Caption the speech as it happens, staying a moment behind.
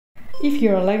If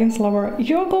you're a leggings lover,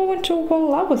 you're going to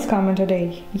love what's coming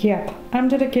today. Yep, I'm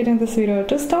dedicating this video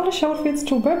to stylish outfits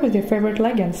to wear with your favorite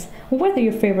leggings, whether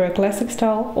you favor a classic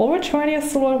style or a trendier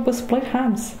silhouette with split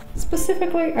hems.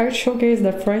 Specifically, I showcase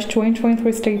the fresh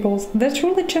 2023 staples that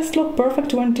really just look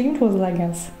perfect when teamed with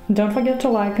leggings. Don't forget to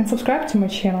like and subscribe to my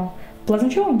channel.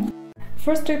 Pleasant enjoying!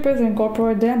 First tip is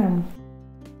incorporate denim.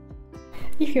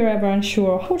 If you're ever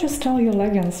unsure how to style your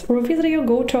leggings, revisit your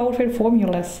go-to outfit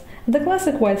formulas. The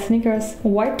classic white sneakers,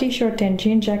 white t-shirt and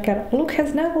jean jacket look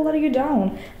has never let you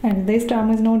down, and this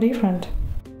time is no different.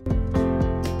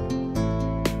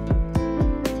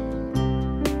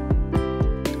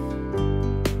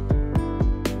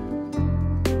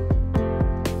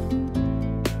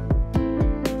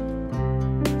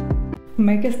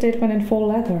 Make a statement in faux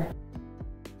leather.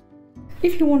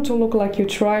 If you want to look like you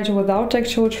tried without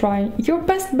actually trying, your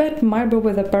best bet might be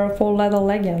with a pair of faux leather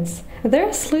leggings.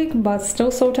 They're sleek but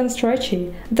still soft and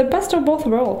stretchy, the best of both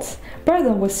worlds. Pair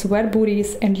them with sweat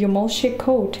booties and your most chic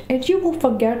coat, and you will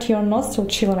forget you're not still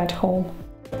chilling at home.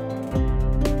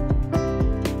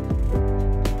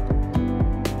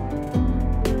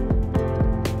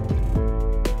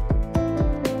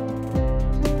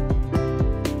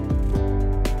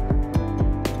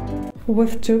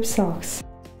 With tube socks.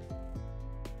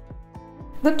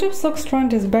 The tube socks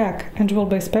trend is back and will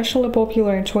be especially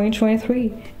popular in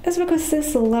 2023, as we could see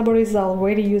celebrities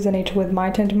already using it with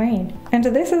might and main. And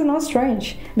this is not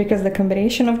strange, because the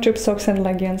combination of tube socks and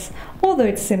leggings, although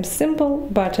it seems simple,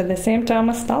 but at the same time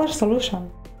a stylish solution.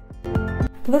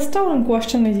 The style in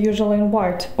question is usually in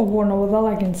white or worn over the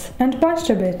leggings and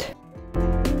bunched a bit.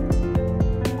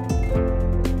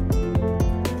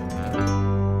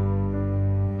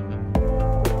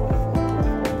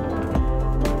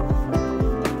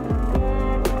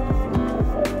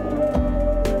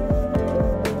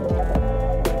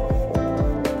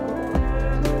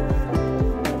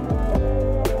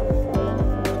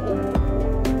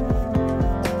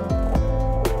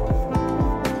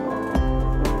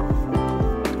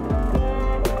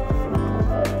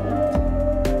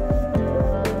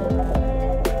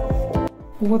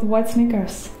 With white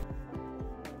sneakers.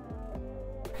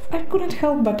 I couldn't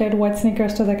help but add white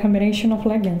sneakers to the combination of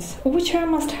leggings, which are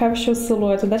must-have shoe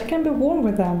silhouette that can be worn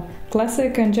with them.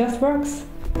 Classic and just works.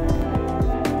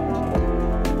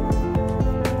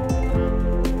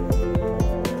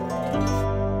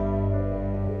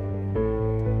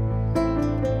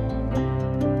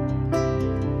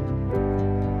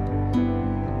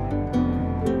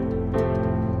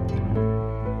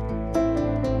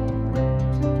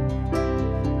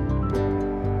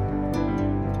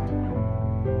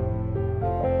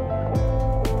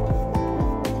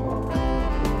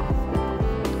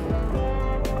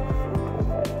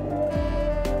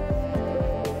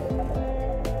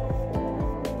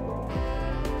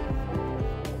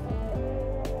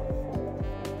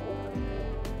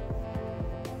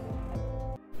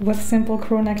 With simple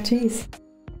crew neck tees.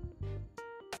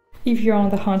 If you're on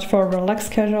the hunt for a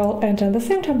relaxed casual and at the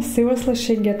same time seriously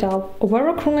chic get-up, wear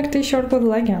a crew neck t-shirt with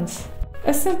leggings.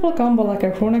 A simple combo like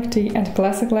a crew neck tee and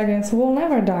classic leggings will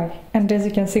never die, and as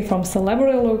you can see from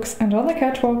celebrity looks and on the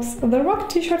catwalks, the rock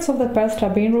t-shirts of the past are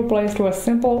being replaced with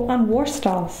simple, unwashed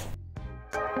styles.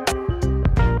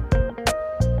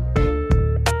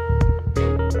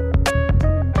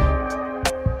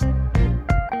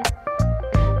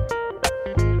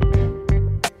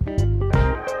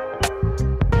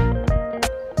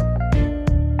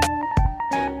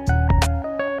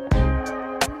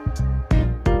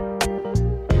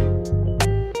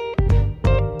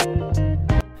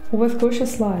 With cushy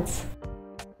slides.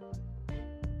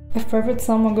 A favorite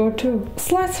summer go-to,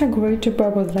 slides are great to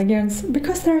pair with leggings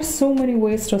because there are so many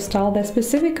ways to style their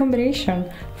specific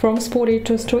combination, from sporty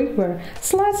to streetwear.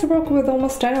 Slides work with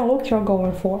almost any look you're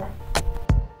going for.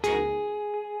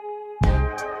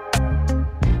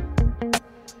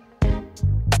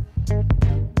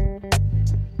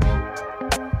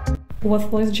 With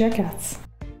fleece jackets.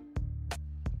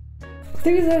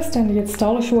 The easiest and yet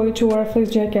stylish way to wear a fleece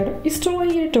jacket is to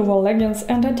layer it over leggings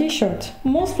and a t-shirt.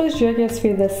 Most fleece jackets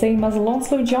fit the same as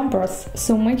long-sleeve jumpers,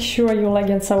 so make sure your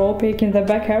leggings are opaque in the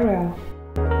back area.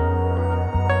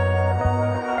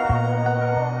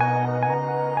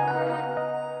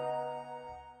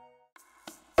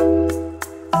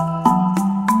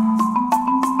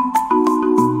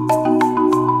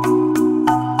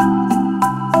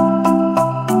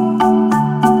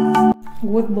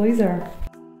 With blazer.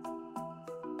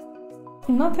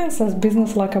 Nothing says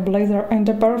business like a blazer and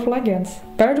a pair of leggings,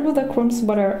 paired with a cream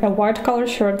sweater, a white collar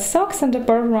shirt, socks and a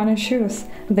pair of running shoes.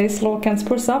 This look can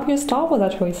spruce up your style with a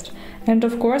twist. And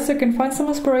of course you can find some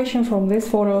inspiration from these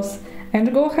photos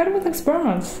and go ahead with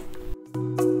experiments.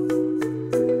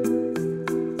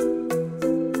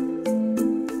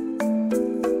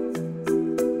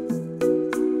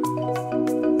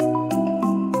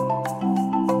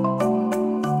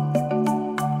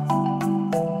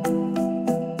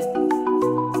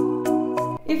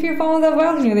 If you found the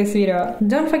value in this video,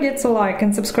 don't forget to like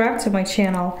and subscribe to my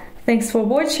channel. Thanks for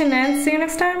watching and see you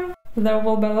next time! There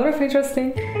will be a lot of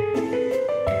interesting